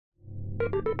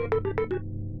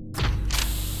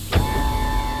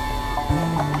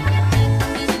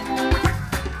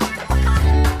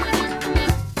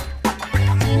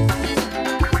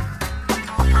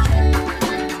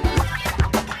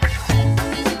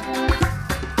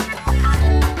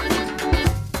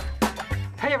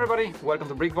everybody, welcome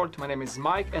to Blvd. My name is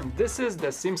Mike and this is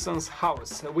the Simpsons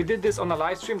house. We did this on a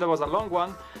live stream that was a long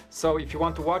one, so if you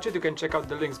want to watch it you can check out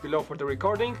the links below for the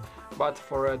recording, but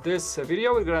for this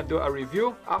video we're gonna do a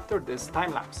review after this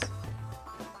time lapse.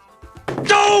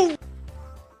 Go!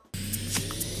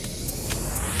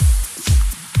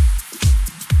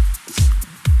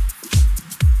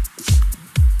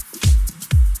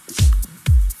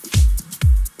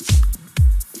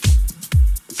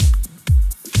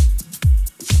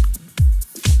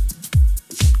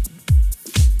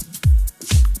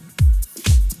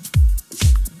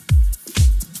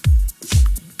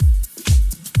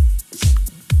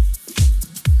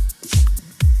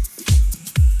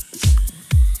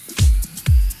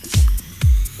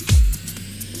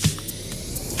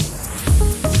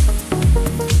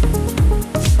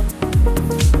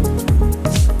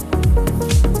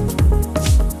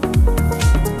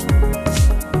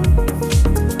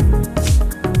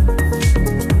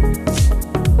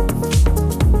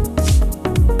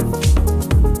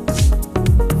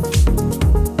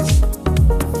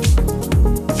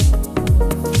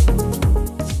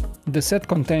 The set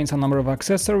contains a number of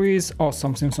accessories,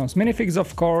 awesome Simpsons minifigs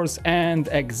of course, and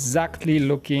exactly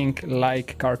looking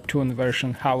like cartoon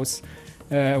version house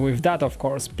with that of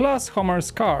course, plus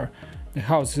Homer's car. The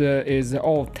house is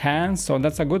all tan, so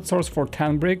that's a good source for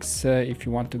tan bricks if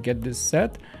you want to get this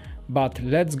set. But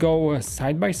let's go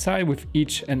side by side with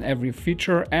each and every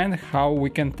feature and how we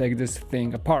can take this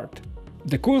thing apart.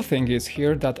 The cool thing is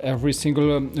here that every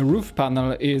single roof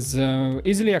panel is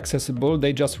easily accessible.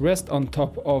 They just rest on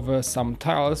top of some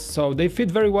tiles, so they fit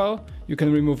very well. You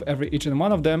can remove each and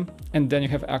one of them and then you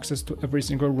have access to every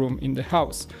single room in the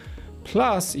house.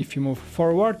 Plus, if you move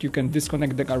forward, you can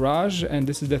disconnect the garage, and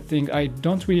this is the thing I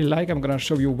don't really like. I'm gonna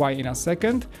show you why in a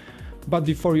second. But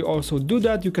before you also do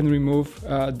that, you can remove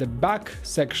the back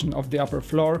section of the upper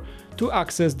floor to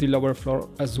access the lower floor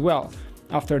as well.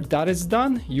 After that is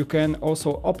done, you can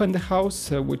also open the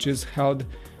house, which is held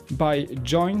by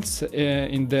joints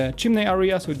in the chimney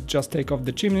area, so just take off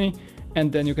the chimney and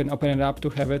then you can open it up to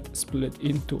have it split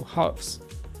into halves.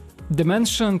 The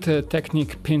mentioned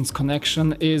Technic pins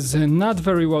connection is not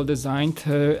very well designed,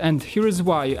 and here is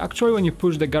why. Actually, when you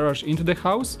push the garage into the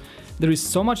house, there is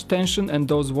so much tension and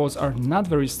those walls are not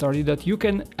very sturdy that you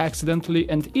can accidentally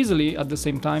and easily at the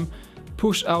same time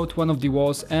push out one of the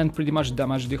walls and pretty much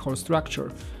damage the whole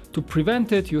structure. To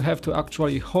prevent it, you have to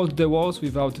actually hold the walls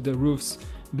without the roofs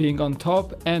being on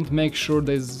top and make sure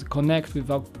they connect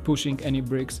without pushing any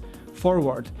bricks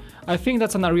forward. I think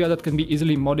that's an area that can be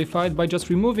easily modified by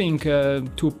just removing a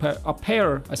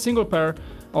single pair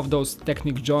of those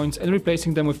Technic joints and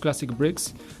replacing them with classic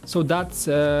bricks. So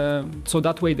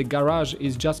that way the garage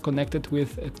is just connected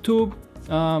with two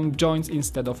joints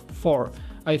instead of four.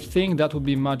 I think that would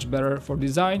be much better for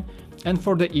design and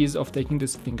for the ease of taking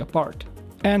this thing apart.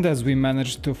 And as we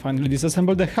managed to finally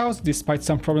disassemble the house despite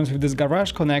some problems with this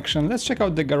garage connection, let's check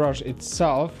out the garage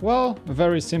itself. Well, a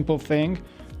very simple thing.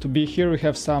 To be here we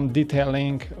have some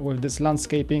detailing with this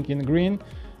landscaping in green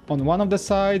on one of the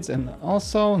sides, and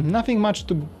also nothing much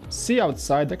to see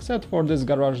outside except for this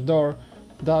garage door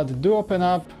that do open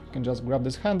up. You can just grab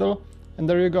this handle and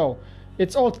there you go.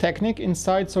 It's all Technic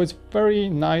inside, so it's very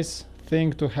nice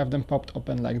thing to have them popped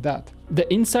open like that. The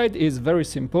inside is very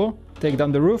simple. Take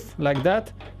down the roof like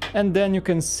that and then you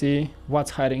can see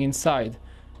what's hiding inside.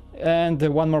 And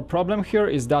one more problem here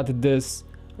is that this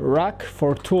rack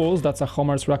for tools, that's a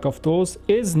Homer's rack of tools,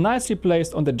 is nicely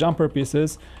placed on the jumper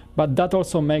pieces, but that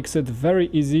also makes it very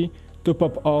easy to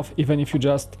pop off even if you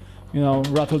just,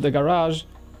 rattle the garage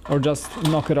or just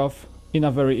knock it off in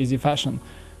a very easy fashion.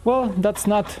 Well, that's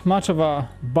not much of a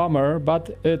bummer,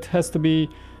 but it has to be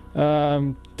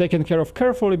taken care of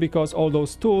carefully because all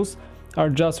those tools are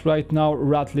just right now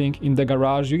rattling in the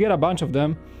garage. You get a bunch of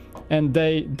them and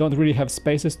they don't really have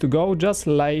spaces to go, just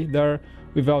lay there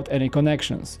without any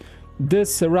connections.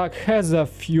 This rack has a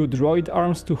few droid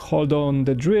arms to hold on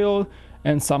the drill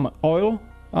and some oil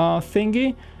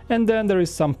thingy, and then there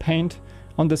is some paint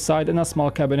on the side and a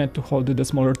small cabinet to hold the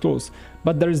smaller tools.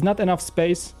 But there is not enough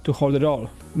space to hold it all.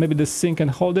 Maybe the sink can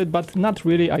hold it, but not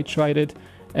really. I tried it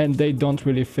and they don't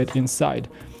really fit inside.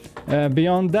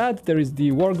 Beyond that, there is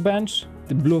the workbench,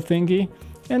 the blue thingy,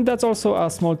 and that's also a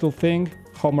small tool thing.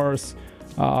 Homer's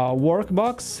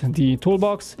workbox, the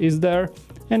toolbox is there,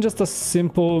 and just a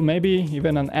simple, maybe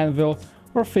even an anvil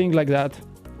or thing like that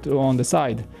on the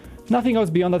side. Nothing else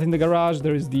beyond that in the garage.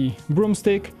 There is the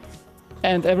broomstick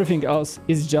and everything else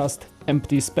is just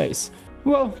empty space.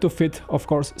 Well, to fit, of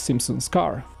course, Simpsons'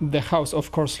 car. The house,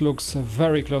 of course, looks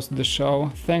very close to the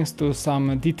show, thanks to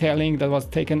some detailing that was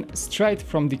taken straight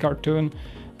from the cartoon.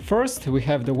 First, we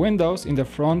have the windows in the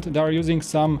front. They are using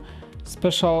some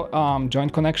special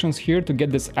joint connections here to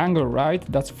get this angle right.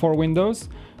 That's 4 windows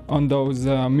on those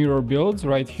mirror builds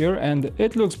right here, and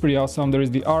it looks pretty awesome. There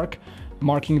is the arc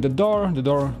marking the door. The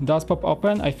door does pop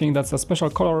open. I think that's a special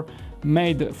color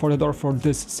made for the door for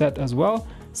this set as well.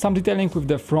 Some detailing with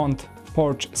the front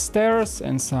porch stairs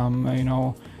and some, you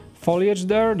know, foliage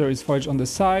there. There is foliage on the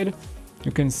side.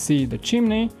 You can see the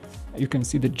chimney. You can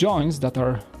see the joints that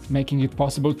are making it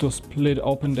possible to split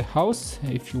open the house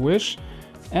if you wish.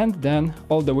 And then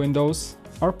all the windows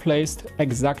are placed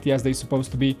exactly as they're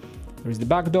supposed to be. There is the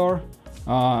back door,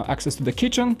 access to the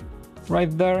kitchen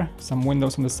right there, some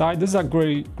windows on the side. This is a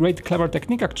great clever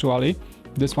technique actually,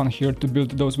 this one here, to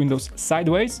build those windows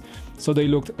sideways so they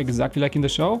looked exactly like in the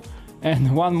show.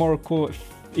 And one more cool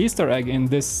Easter egg in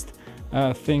this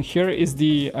thing here is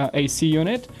the AC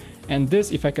unit. And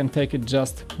this, if I can take it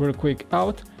just real quick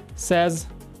out, says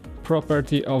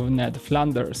property of Ned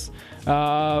Flanders.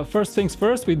 First things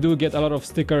first, we do get a lot of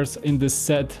stickers in this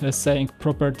set saying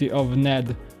property of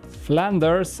Ned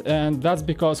Flanders, and that's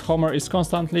because Homer is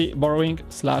constantly borrowing /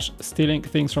 stealing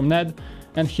things from Ned,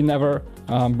 and he never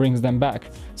brings them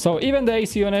back. So even the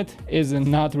AC unit is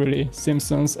not really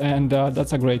Simpsons, and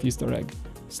that's a great Easter egg.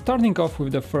 Starting off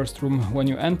with the first room, when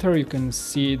you enter you can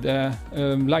see the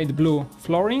light blue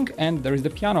flooring, and there is the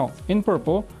piano in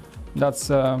purple. That's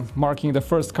marking the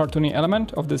first cartoony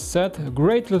element of this set.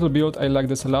 Great little build, I like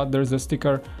this a lot. There's a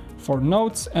sticker for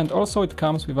notes, and also it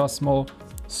comes with a small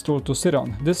stool to sit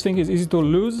on. This thing is easy to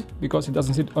lose because it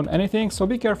doesn't sit on anything, so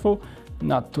be careful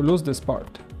not to lose this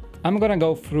part. I'm gonna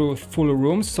go through full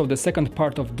rooms, so the second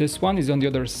part of this one is on the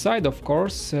other side, of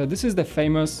course. This is the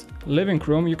famous living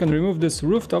room. You can remove this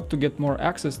rooftop to get more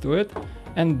access to it.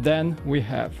 And then we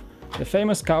have the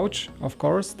famous couch, of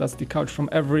course. That's the couch from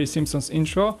every Simpsons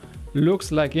intro.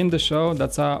 Looks like in the show.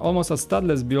 That's almost a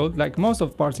studless build, like most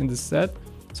of parts in this set.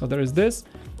 So there is this.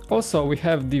 Also, we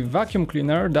have the vacuum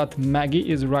cleaner that Maggie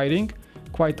is riding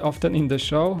quite often in the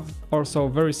show. Also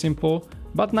very simple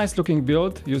but nice looking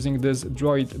build using this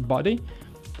droid body.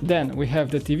 Then we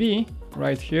have the TV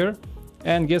right here,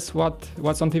 and guess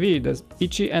what's on TV? The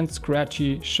Itchy and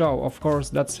Scratchy show. Of course,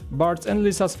 that's Bart's and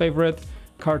Lisa's favorite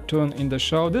cartoon in the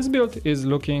show. This build is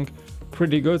looking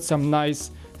pretty good. Some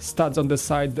nice studs on the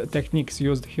side, the techniques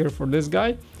used here for this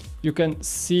guy. You can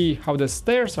see how the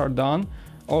stairs are done,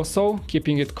 also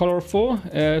keeping it colorful.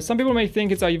 Some people may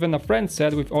think it's even a friend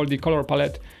set with all the color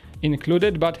palette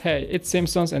included, but hey, it's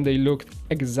Simpsons and they looked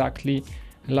exactly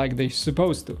like they're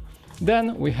supposed to.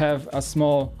 Then we have a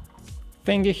small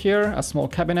thingy here, a small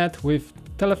cabinet with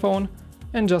telephone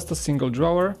and just a single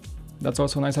drawer. That's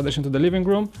also a nice addition to the living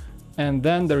room. And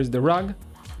then there is the rug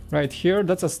right here.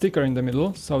 That's a sticker in the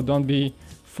middle, so don't be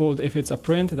fooled if it's a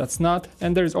print. That's not.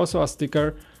 And there is also a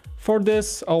sticker for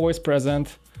this always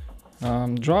present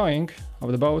drawing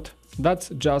of the boat that's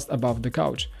just above the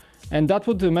couch. And that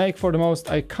would make for the most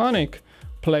iconic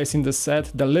place in the set,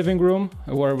 the living room,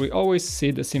 where we always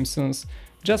see the Simpsons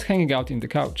just hanging out in the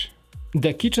couch.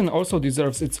 The kitchen also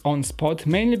deserves its own spot,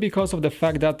 mainly because of the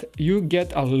fact that you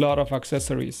get a lot of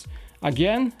accessories.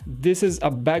 Again, this is a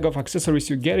bag of accessories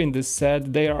you get in this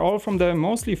set. They are all from the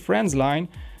mostly Friends line,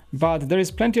 but there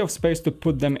is plenty of space to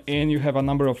put them in. You have a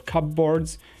number of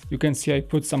cupboards. You can see I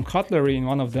put some cutlery in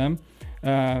one of them.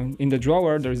 In the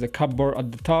drawer, there is a cupboard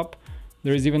at the top.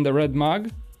 There is even the red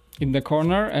mug in the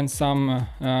corner and some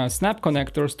snap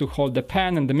connectors to hold the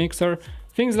pan and the mixer,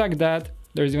 things like that.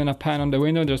 There's even a pan on the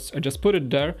window, I just put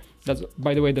it there. That's,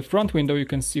 by the way, the front window you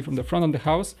can see from the front of the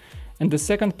house. And the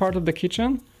second part of the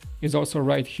kitchen is also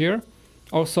right here.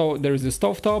 Also, there is the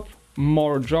stovetop,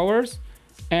 more drawers,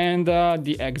 and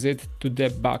the exit to the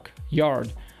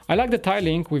backyard. I like the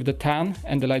tiling with the tan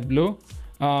and the light blue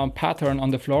pattern on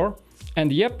the floor.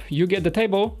 And yep, you get the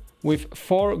table with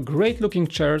 4 great looking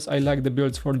chairs. I like the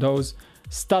builds for those.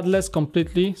 Studless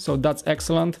completely, so that's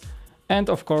excellent. And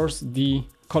of course the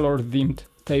color themed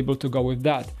table to go with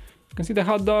that. You can see the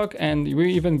hot dog, and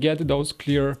we even get those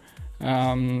clear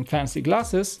fancy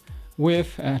glasses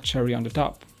with a cherry on the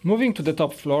top. Moving to the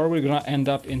top floor, we're gonna end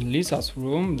up in Lisa's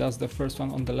room. That's the first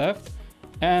one on the left.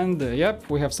 And yep,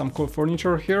 we have some cool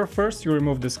furniture here. First, you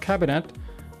remove this cabinet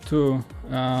to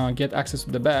get access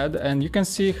to the bed, and you can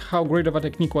see how great of a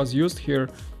technique was used here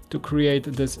to create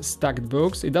this stacked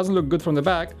books. It doesn't look good from the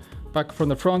back, but from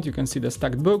the front you can see the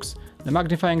stacked books, the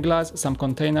magnifying glass, some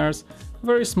containers.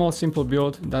 Very small, simple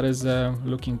build that is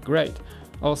looking great.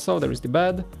 Also, there is the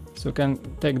bed, so you can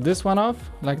take this one off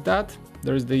like that.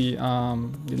 There is the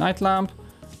night lamp,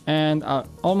 and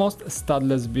almost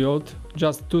studless build.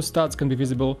 Just 2 studs can be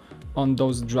visible on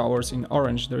those drawers in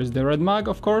orange. There is the red mug,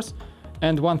 of course,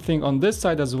 And one thing on this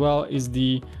side as well is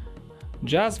the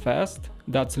Jazz Fest.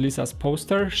 That's Lisa's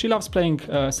poster. She loves playing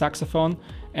saxophone,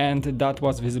 and that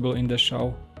was visible in the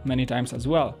show many times as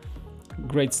well.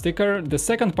 Great sticker. The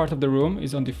second part of the room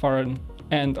is on the far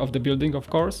end of the building, of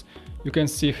course. You can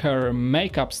see her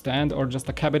makeup stand, or just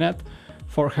a cabinet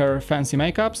for her fancy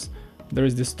makeups. There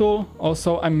is this stool.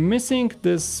 Also, I'm missing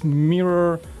this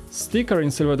mirror sticker in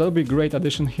silver. That'll be a great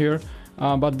addition here,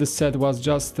 but this set was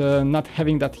just not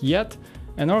having that yet.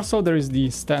 And also there is the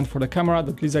stand for the camera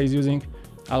that Lisa is using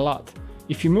a lot.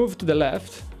 If you move to the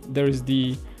left, there is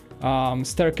the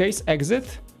staircase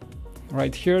exit.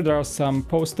 Right here there are some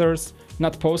posters,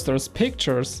 not posters,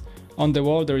 pictures on the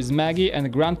wall. There is Maggie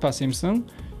and Grandpa Simpson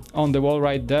on the wall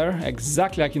right there,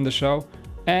 exactly like in the show.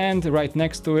 And right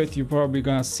next to it, you're probably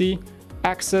gonna see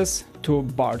access to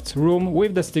Bart's room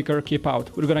with the sticker "Keep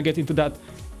Out." We're gonna get into that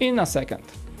in a second.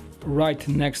 Right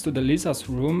next to the Lisa's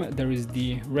room, there is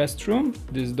the restroom.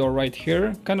 This door right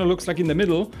here kind of looks like in the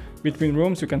middle between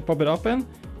rooms. You can pop it open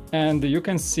and you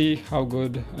can see how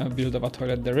good a build of a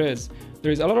toilet there is.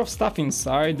 There is a lot of stuff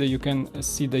inside. You can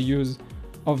see the use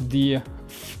of the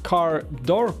car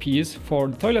door piece for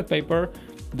toilet paper.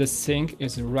 The sink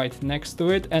is right next to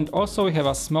it, and also we have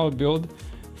a small build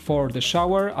for the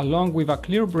shower along with a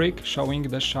clear brick showing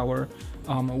the shower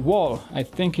wall. I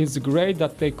think it's great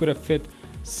that they could have fit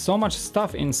so much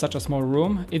stuff in such a small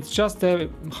room. It's just the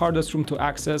hardest room to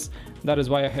access. That is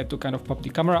why I had to kind of pop the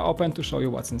camera open to show you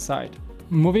what's inside.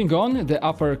 Moving on, the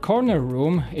upper corner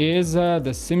room is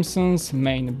the Simpsons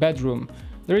main bedroom.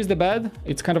 There is the bed.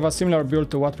 It's kind of a similar build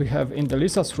to what we have in the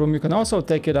Lisa's room. You can also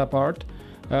take it apart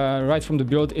right from the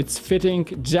build. It's fitting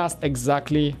just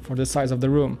exactly for the size of the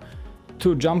room.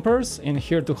 Two jumpers in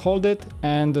here to hold it,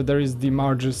 and there is the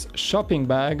Marge's shopping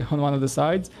bag on one of the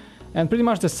sides, and pretty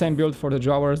much the same build for the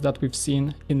drawers that we've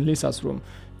seen in Lisa's room.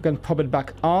 You can pop it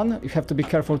back on. You have to be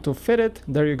careful to fit it.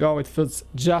 There you go. It fits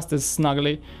just as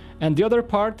snugly. And the other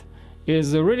part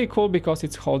is really cool because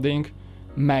it's holding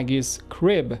Maggie's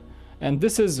crib. And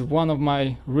this is one of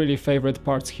my really favorite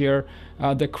parts here.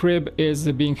 The crib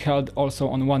is being held also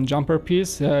on one jumper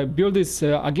piece. Build is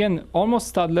again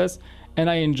almost studless, and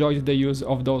I enjoyed the use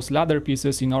of those ladder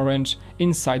pieces in orange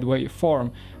in sideway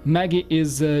form. Maggie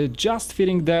is just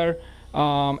fitting there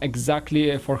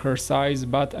exactly for her size,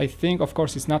 but I think of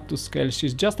course it's not to scale.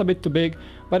 She's just a bit too big,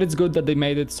 but it's good that they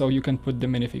made it so you can put the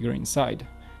minifigure inside.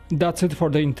 That's it for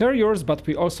the interiors, but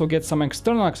we also get some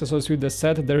external accessories with the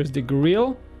set. There is the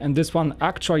grill, and this one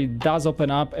actually does open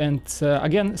up, and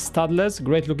again, studless,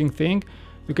 great looking thing.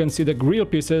 You can see the grill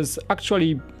pieces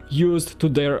actually used to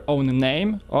their own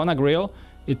name on a grill.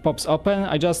 It pops open.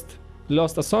 I just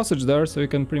lost a sausage there, so you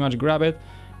can pretty much grab it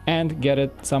and get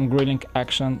it some grilling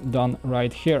action done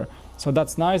right here. So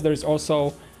that's nice. There is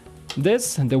also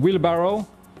this, the wheelbarrow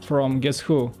from guess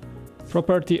who?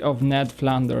 Property of Ned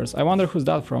Flanders. I wonder who's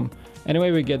that from.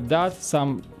 Anyway, we get that,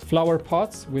 some flower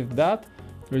pots with that.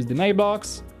 There is the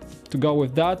mailbox to go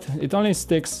with that. It only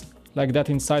sticks like that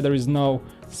inside. There is no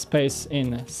space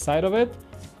inside of it.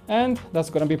 And that's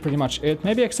gonna be pretty much it,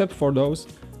 maybe except for those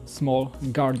small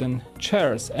garden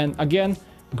chairs. And again,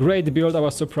 great build. I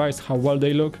was surprised how well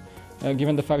they look,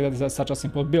 given the fact that it's such a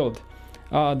simple build.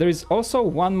 There is also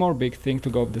one more big thing to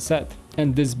go with the set.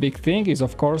 And this big thing is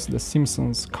of course the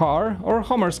Simpsons car, or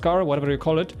Homer's car, whatever you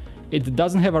call it. It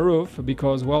doesn't have a roof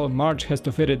because, well, Marge has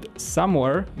to fit it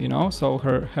somewhere, you know, so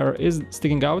her hair is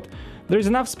sticking out. There is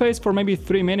enough space for maybe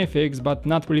 3 minifigs, but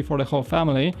not really for the whole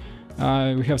family.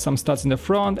 We have some studs in the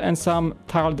front and some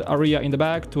tiled area in the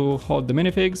back to hold the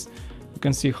minifigs. You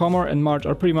can see Homer and Marge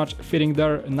are pretty much fitting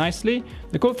there nicely.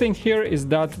 The cool thing here is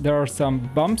that there are some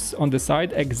bumps on the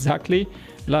side, exactly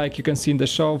like you can see in the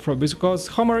show, because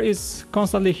Homer is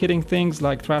constantly hitting things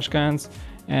like trash cans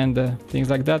and things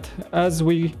like that as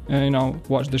we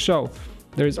watch the show.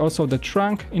 There is also the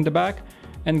trunk in the back,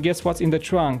 and guess what's in the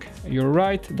trunk? You're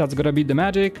right, that's gonna be the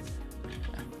magic,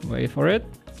 wait for it,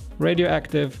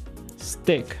 radioactive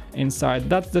stick inside.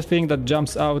 That's the thing that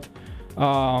jumps out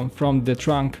from the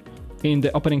trunk in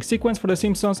the opening sequence for The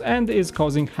Simpsons and is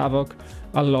causing havoc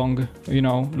along,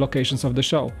 locations of the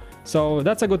show. So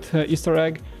that's a good Easter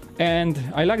egg, and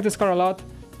I like this car a lot.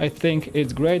 I think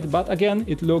it's great, but again,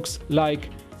 it looks like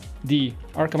the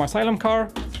Arkham Asylum car.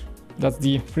 That's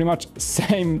the pretty much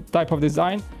same type of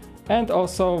design, and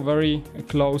also very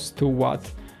close to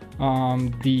what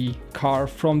the car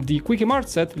from the Quickie Mart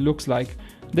set looks like.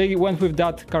 They went with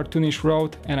that cartoonish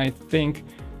road, and I think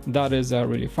that is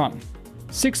really fun.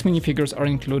 6 minifigures are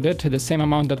included, the same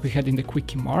amount that we had in the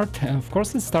Quickie Mart, and of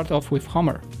course let's start off with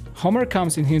Homer. Homer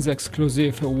comes in his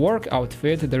exclusive work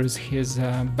outfit. There is his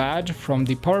badge from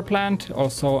the power plant,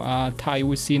 also a tie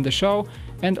we see in the show,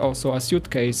 and also a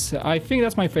suitcase. I think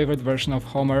that's my favorite version of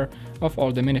Homer of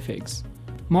all the minifigs.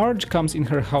 Marge comes in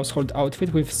her household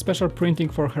outfit with special printing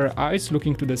for her eyes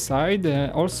looking to the side,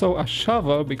 also a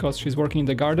shovel because she's working in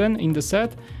the garden in the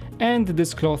set, and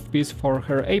this cloth piece for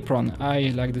her apron.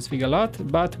 I like this fig a lot,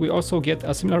 but we also get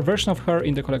a similar version of her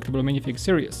in the collectible minifig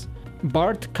series.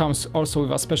 Bart comes also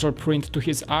with a special print to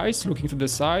his eyes looking to the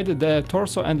side. The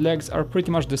torso and legs are pretty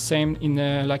much the same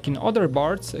like in other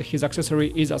Barts. His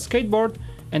accessory is a skateboard,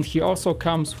 and he also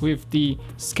comes with the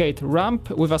skate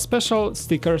ramp with a special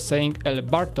sticker saying El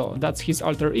Barto. That's his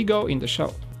alter ego in the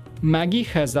show. Maggie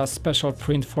has a special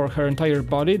print for her entire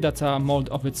body that's a mold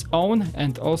of its own,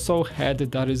 and also head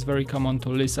that is very common to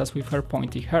Lisa's with her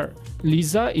pointy hair.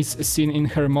 Lisa is seen in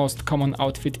her most common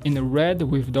outfit in red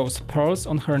with those pearls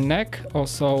on her neck,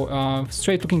 also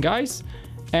straight looking eyes,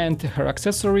 and her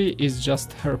accessory is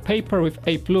just her paper with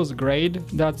A+ grade.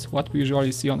 That's what we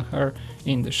usually see on her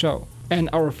in the show. And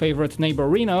our favorite neighbor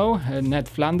Reno, Ned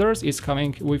Flanders, is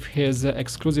coming with his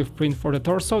exclusive print for the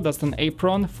torso. That's an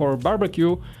apron for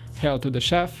barbecue. Hail to the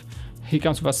chef. He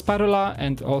comes with a spatula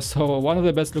and also one of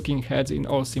the best looking heads in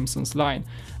all Simpsons line.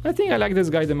 I think I like this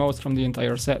guy the most from the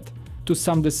entire set. To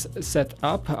sum this set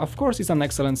up, of course it's an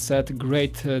excellent set,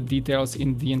 great details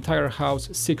in the entire house,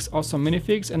 6 awesome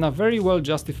minifigs, and a very well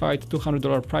justified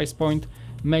 $200 price point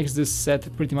makes this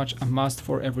set pretty much a must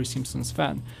for every Simpsons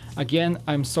fan. Again,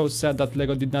 I'm so sad that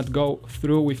LEGO did not go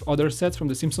through with other sets from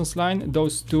the Simpsons line.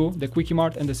 Those two, the Quickie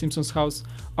Mart and the Simpsons house,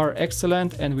 are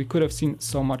excellent and we could have seen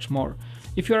so much more.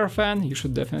 If you are a fan, you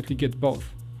should definitely get both.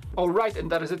 Alright, and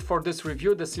that is it for this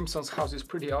review. The Simpsons house is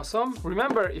pretty awesome.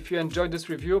 Remember, if you enjoyed this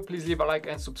review, please leave a like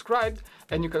and subscribe.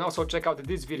 And you can also check out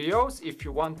these videos if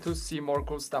you want to see more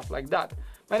cool stuff like that.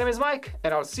 My name is Mike,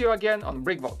 and I'll see you again on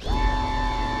Blvd.